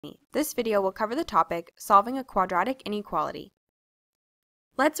This video will cover the topic, solving a quadratic inequality.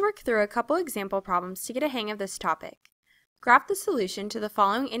 Let's work through a couple example problems to get a hang of this topic. Graph the solution to the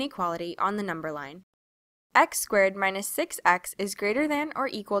following inequality on the number line. X squared minus 6x is greater than or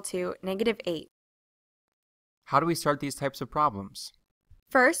equal to -8. How do we start these types of problems?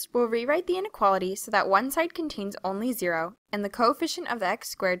 First, we'll rewrite the inequality so that one side contains only 0 and the coefficient of the x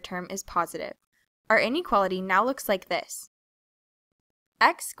squared term is positive. Our inequality now looks like this.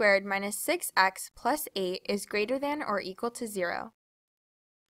 X squared minus 6x plus 8 is greater than or equal to 0.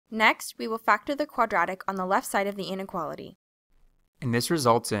 Next, we will factor the quadratic on the left side of the inequality. And this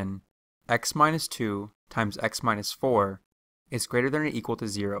results in x minus 2 times x minus 4 is greater than or equal to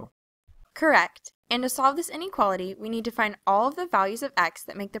 0. Correct. And to solve this inequality, we need to find all of the values of x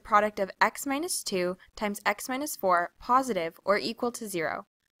that make the product of x minus 2 times x minus 4 positive or equal to 0.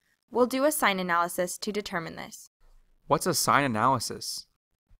 We'll do a sign analysis to determine this. What's a sign analysis?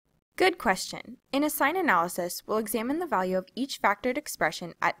 Good question. In a sign analysis, we'll examine the value of each factored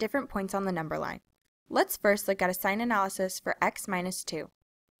expression at different points on the number line. Let's first look at a sign analysis for x minus 2.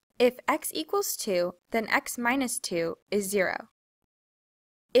 If x equals 2, then x minus 2 is 0.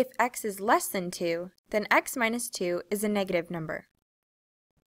 If x is less than 2, then x minus 2 is a negative number.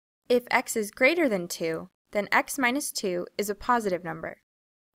 If x is greater than 2, then x minus 2 is a positive number.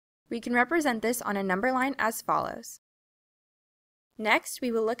 We can represent this on a number line as follows. Next,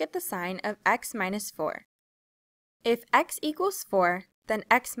 we will look at the sign of x minus 4. If x equals 4, then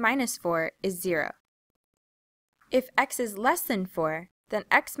x minus 4 is 0. If x is less than 4, then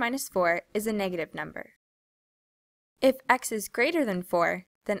x minus 4 is a negative number. If x is greater than 4,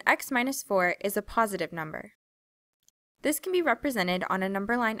 then x minus 4 is a positive number. This can be represented on a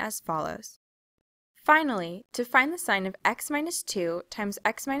number line as follows. Finally, to find the sign of x minus 2 times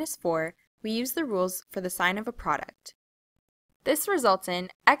x minus 4, we use the rules for the sign of a product. This results in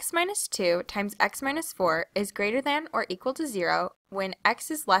x minus 2 times x minus 4 is greater than or equal to 0 when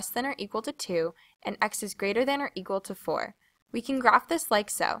x is less than or equal to 2 and x is greater than or equal to 4. We can graph this like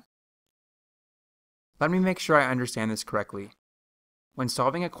so. Let me make sure I understand this correctly. When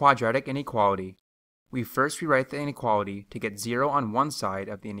solving a quadratic inequality, we first rewrite the inequality to get 0 on one side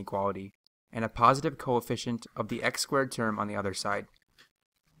of the inequality and a positive coefficient of the x squared term on the other side.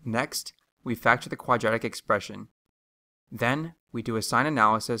 Next, we factor the quadratic expression. Then, we do a sign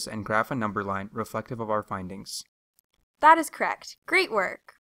analysis and graph a number line reflective of our findings. That is correct. Great work!